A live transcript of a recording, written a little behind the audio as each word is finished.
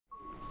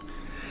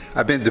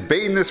I've been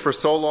debating this for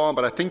so long,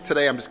 but I think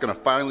today I'm just gonna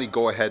finally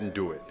go ahead and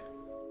do it.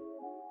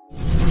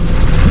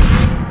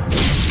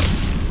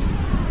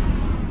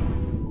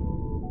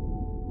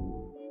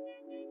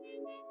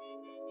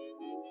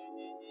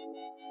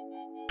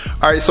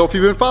 All right, so if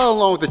you've been following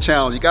along with the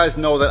channel, you guys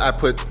know that I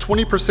put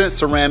 20%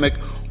 ceramic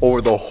over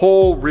the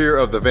whole rear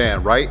of the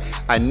van, right?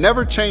 I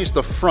never changed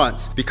the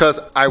fronts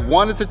because I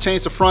wanted to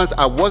change the fronts.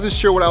 I wasn't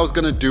sure what I was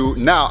gonna do.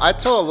 Now, I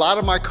tell a lot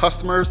of my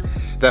customers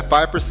that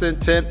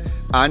 5% tint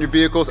on your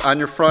vehicles, on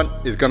your front,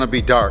 is gonna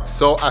be dark.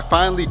 So I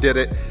finally did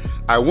it.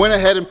 I went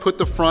ahead and put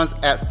the fronts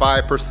at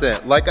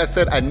 5%. Like I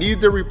said, I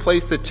needed to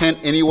replace the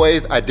tint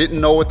anyways. I didn't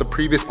know what the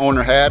previous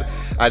owner had.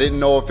 I didn't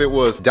know if it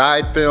was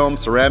dyed film,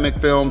 ceramic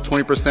film,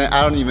 20%,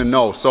 I don't even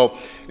know. So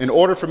in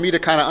order for me to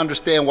kind of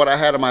understand what I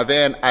had in my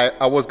van,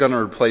 I was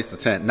gonna replace the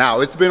tint.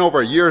 Now, it's been over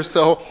a year or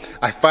so.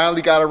 I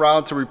finally got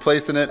around to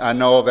replacing it. I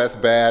know that's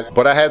bad,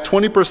 but I had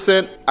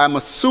 20%, I'm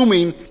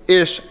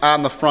assuming-ish,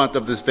 on the front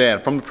of this van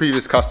from the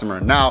previous customer.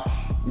 Now,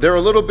 there were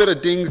a little bit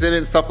of dings in it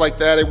and stuff like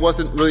that. It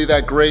wasn't really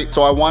that great,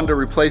 so I wanted to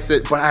replace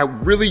it, but I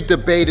really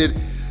debated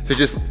to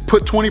just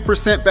put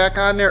 20% back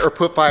on there or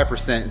put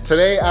 5%.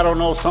 Today, I don't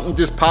know, something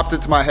just popped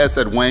into my head,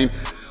 said, Wayne,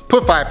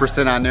 put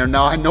 5% on there.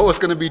 Now, I know it's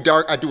gonna be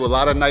dark. I do a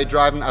lot of night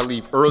driving. I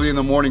leave early in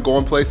the morning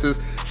going places.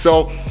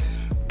 So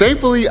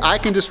thankfully, I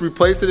can just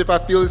replace it if I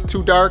feel it's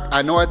too dark.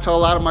 I know I tell a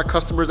lot of my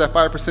customers that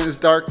 5% is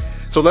dark.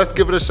 So let's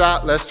give it a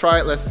shot. Let's try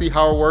it. Let's see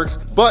how it works.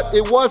 But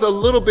it was a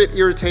little bit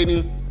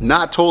irritating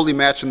not totally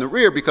matching the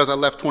rear because I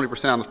left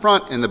 20% on the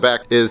front and the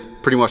back is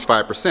pretty much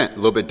 5%, a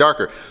little bit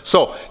darker.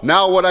 So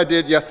now what I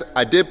did, yes,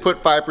 I did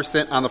put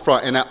 5% on the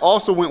front, and I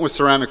also went with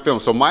ceramic film.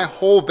 So my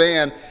whole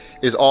van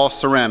is all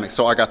ceramic.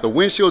 So I got the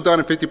windshield done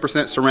in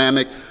 50%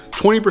 ceramic,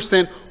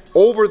 20%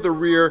 over the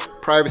rear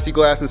privacy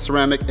glass and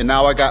ceramic, and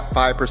now I got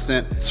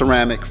 5%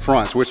 ceramic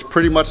fronts, which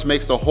pretty much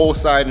makes the whole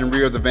side and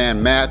rear of the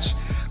van match.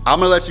 I'm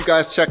gonna let you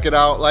guys check it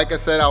out. Like I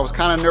said, I was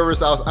kind of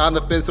nervous. I was on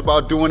the fence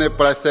about doing it,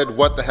 but I said,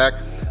 what the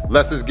heck?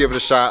 Let's just give it a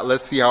shot.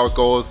 Let's see how it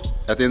goes.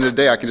 At the end of the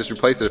day, I can just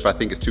replace it if I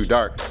think it's too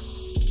dark.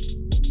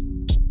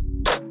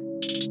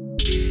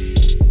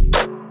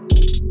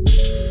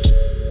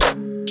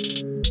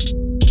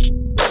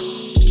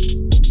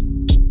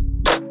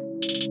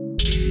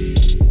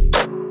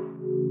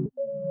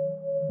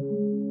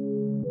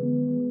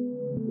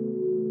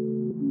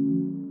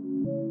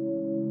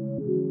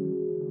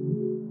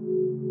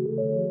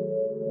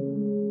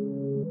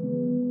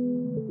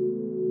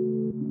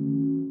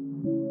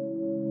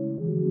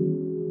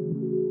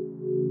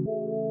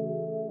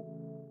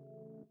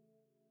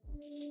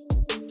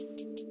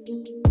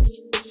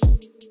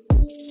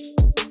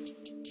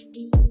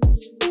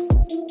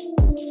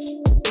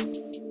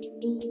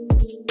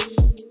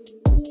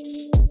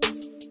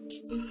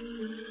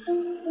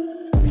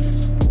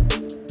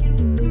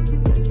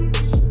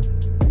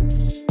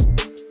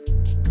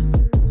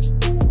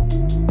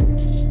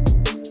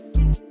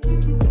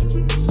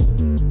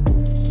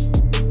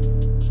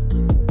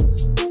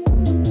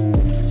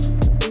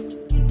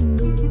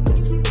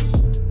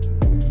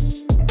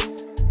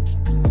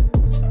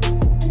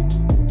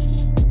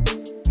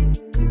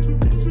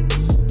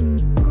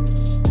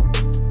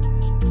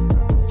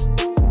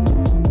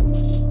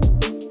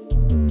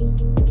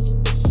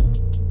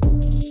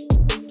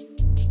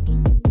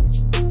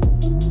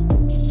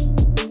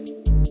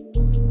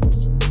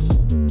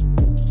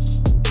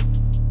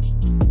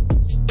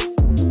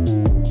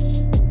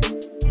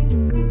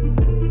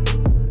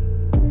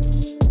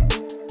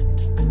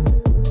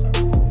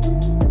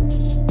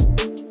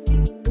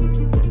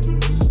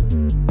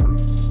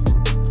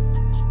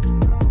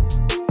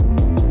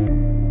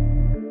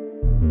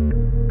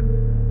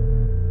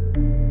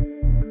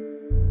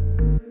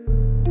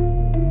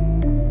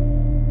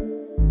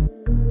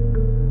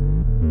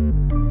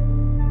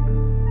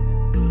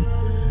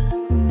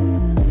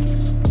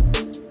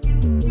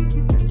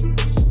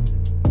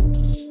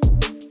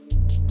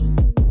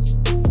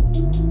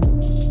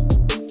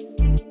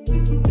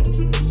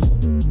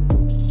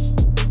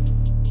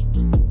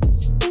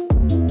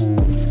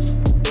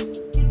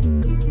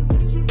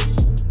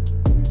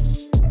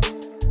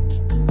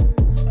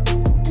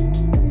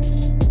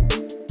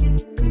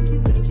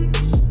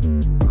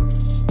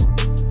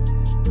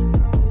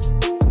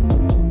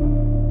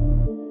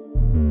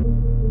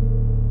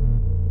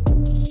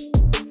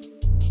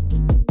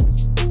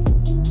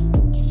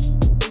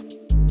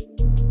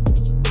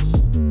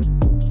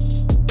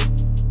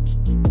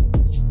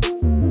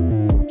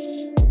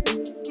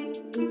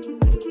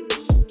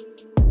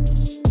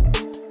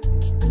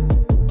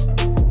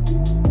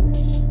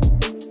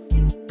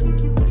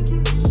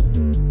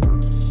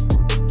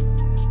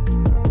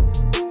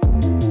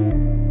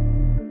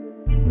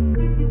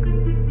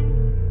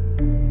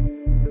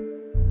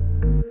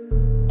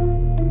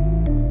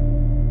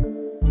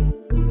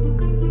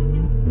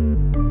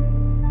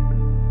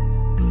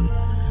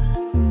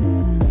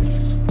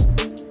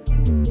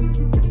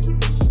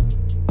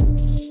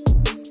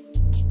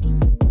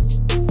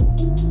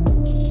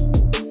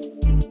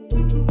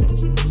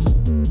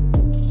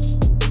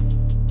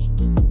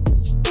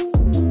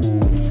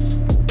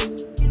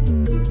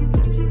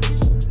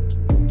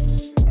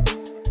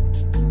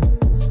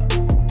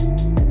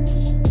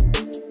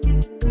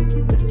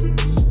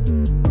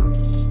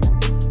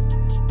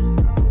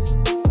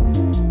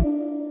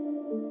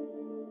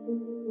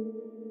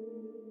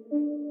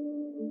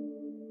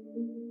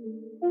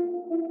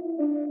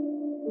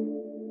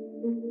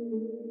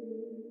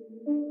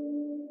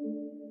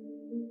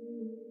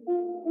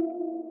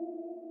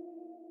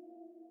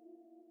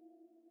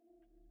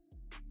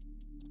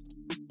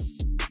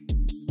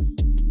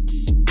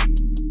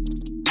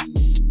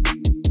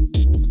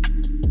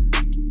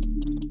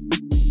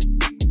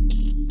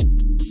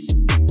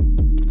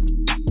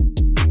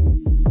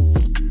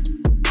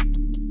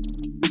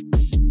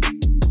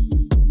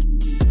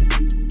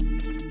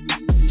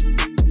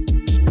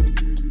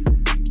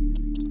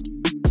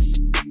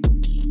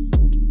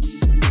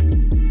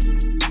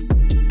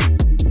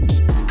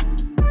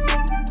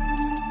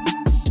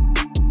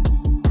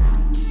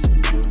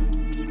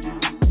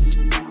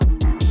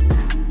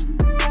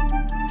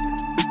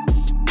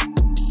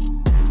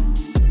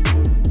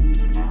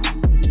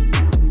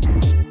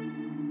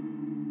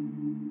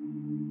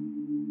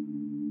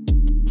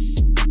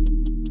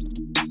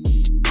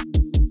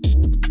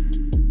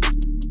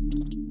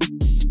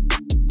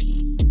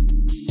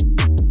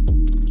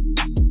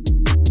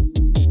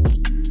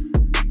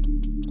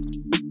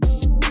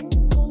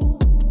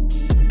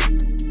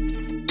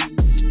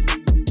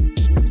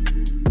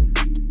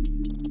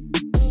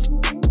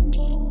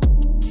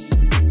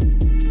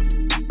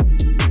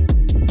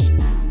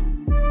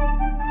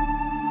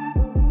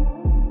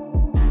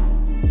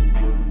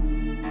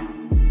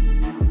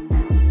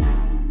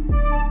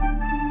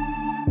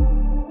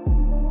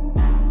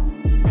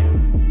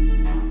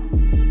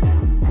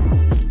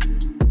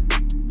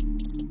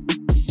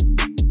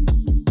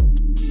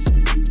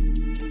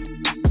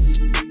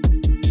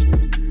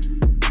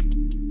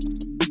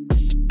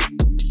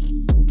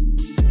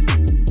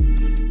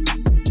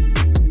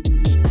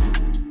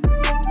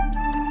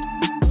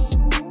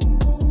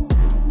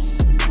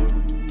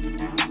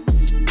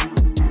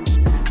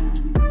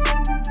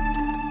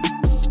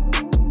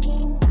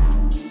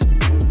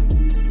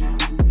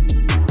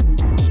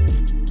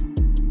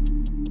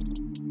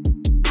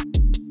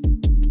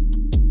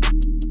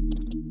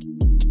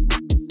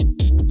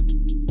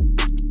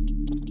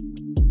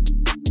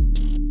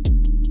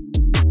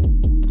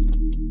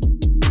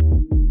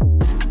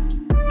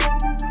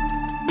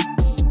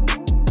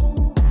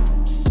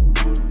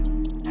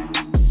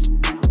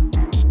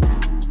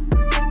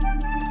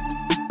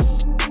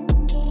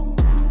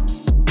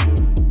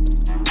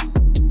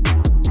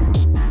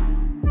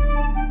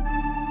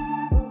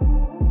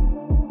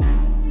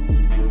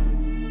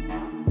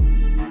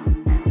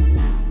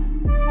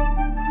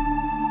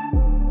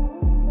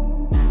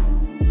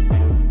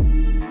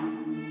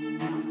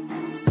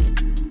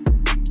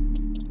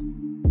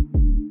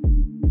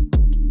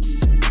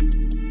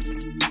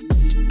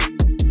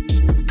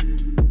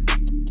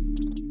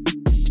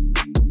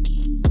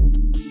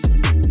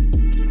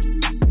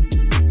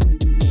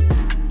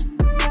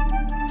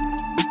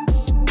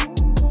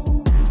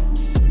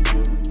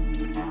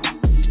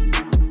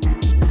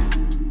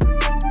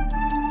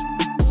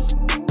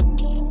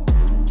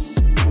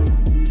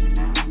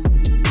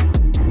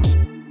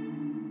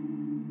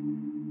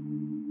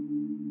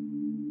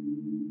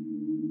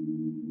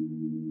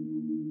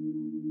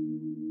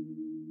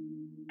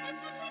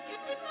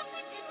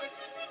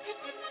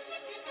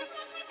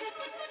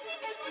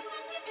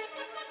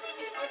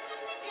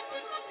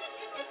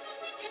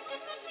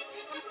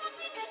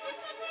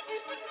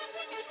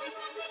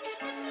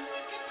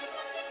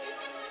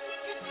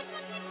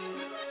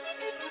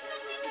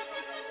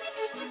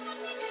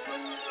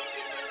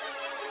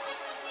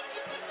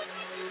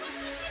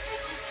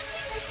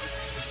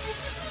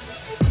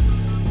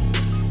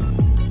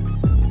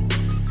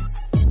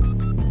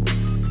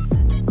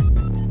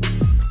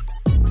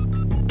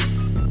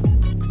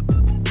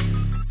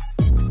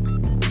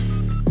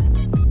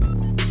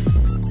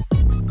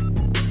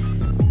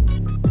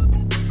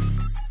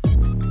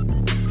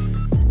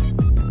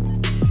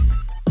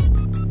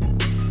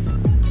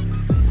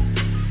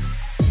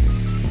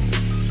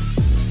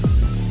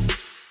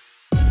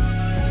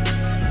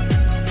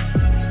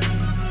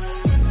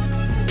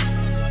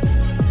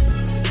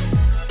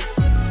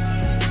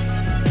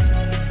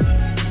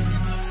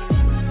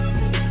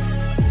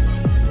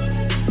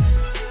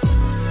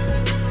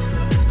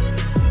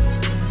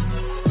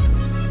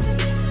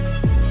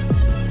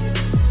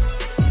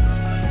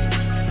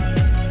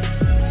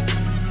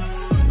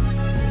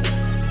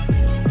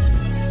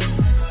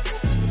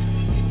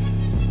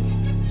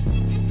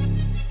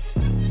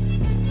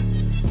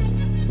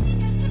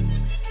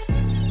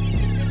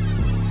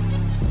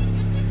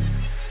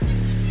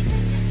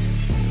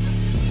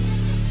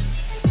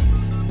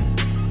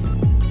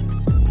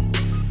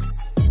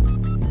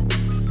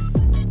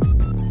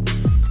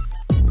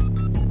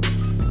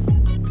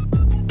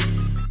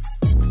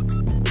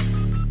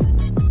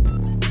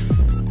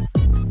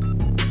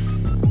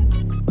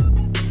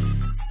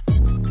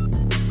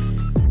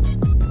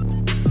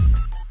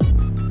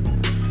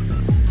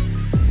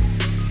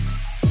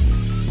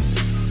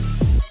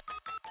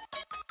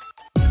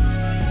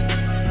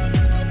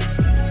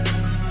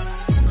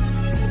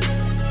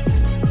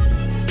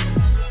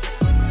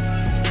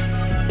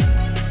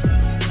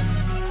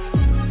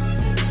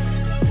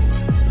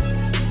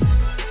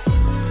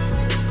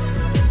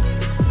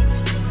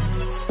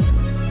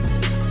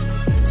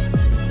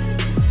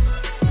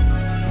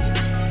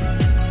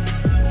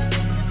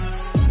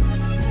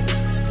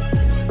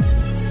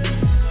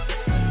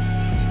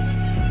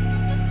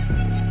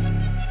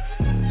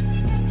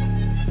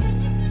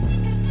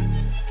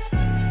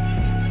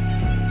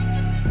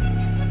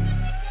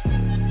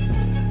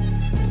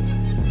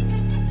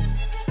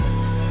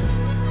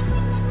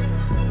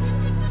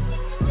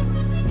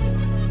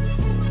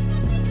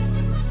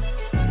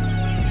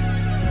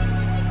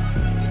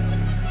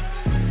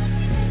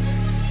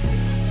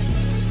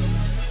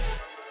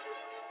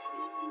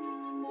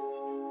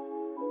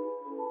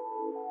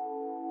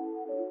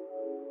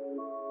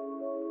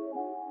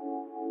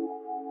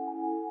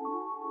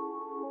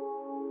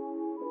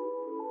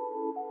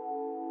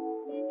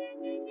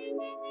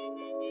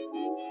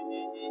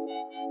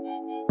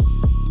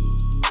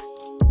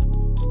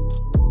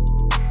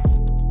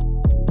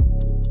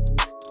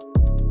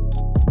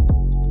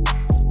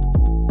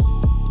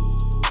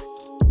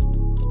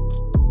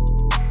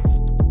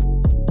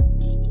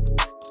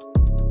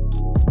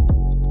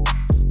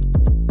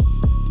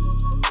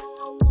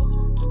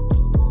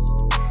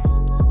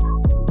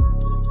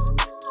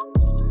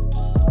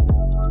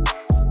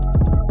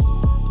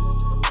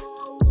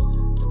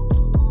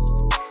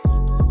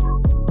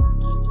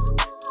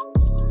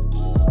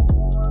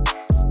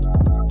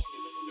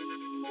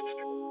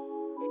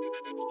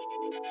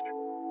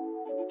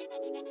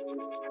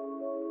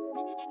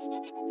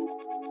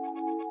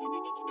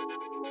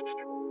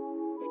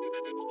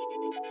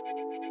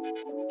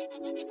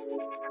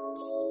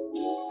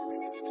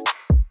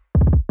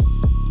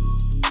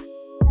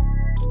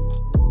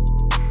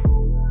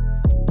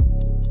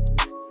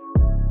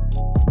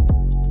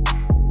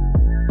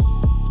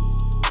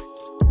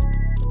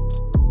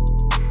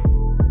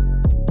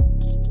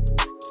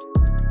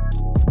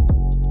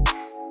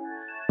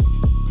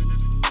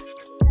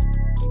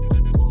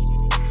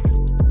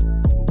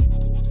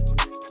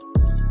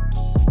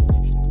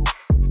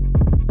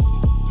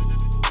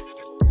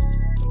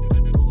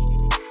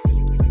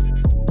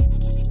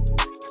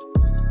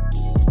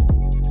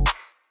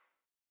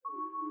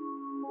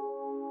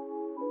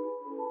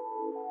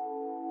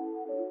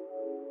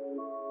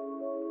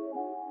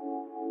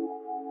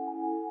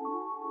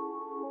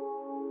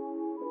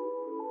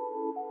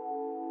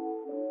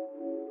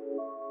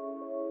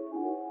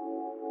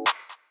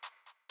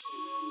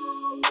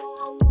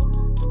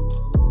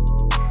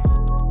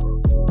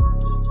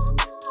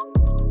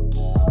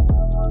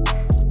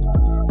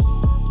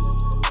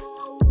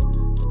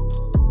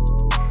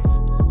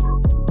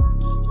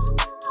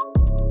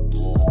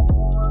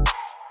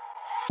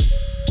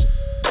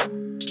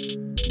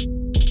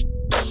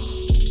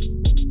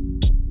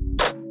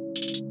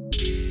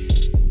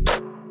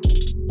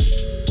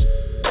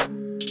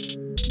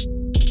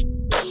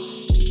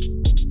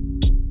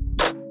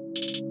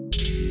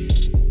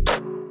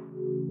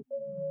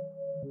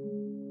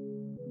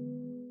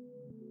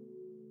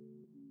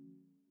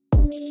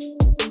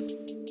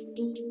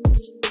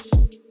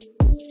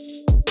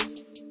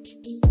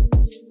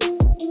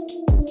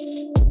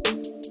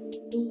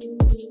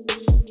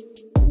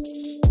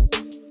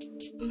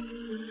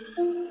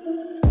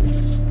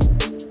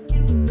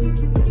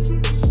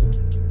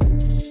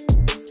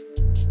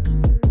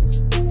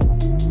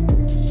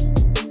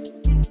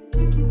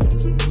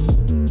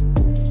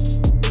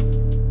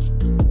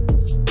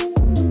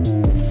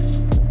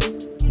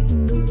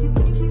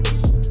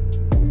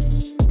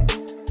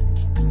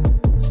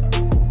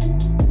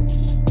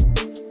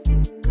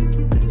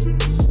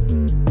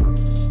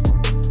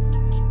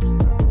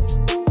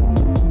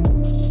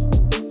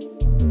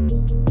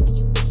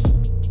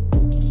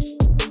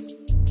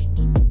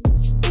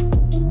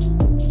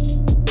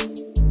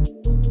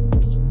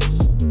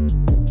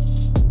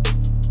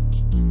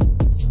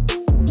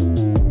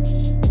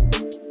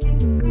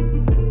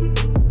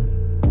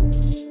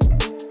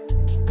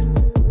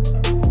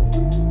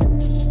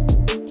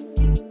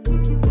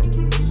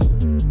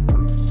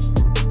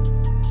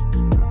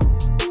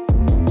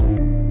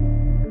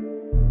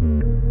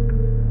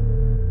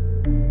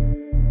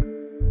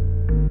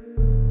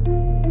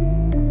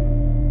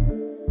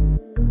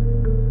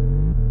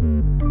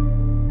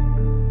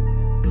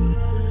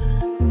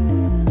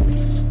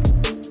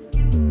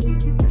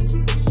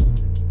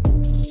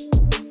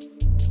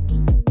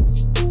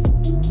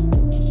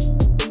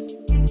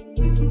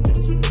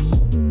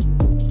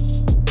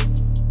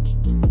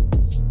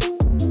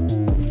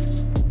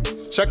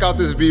 Check out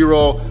this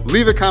B-roll,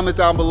 leave a comment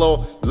down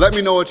below, let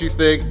me know what you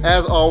think.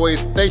 As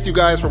always, thank you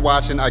guys for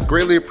watching, I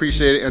greatly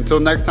appreciate it. Until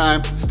next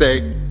time,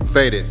 stay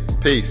faded.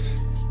 Peace.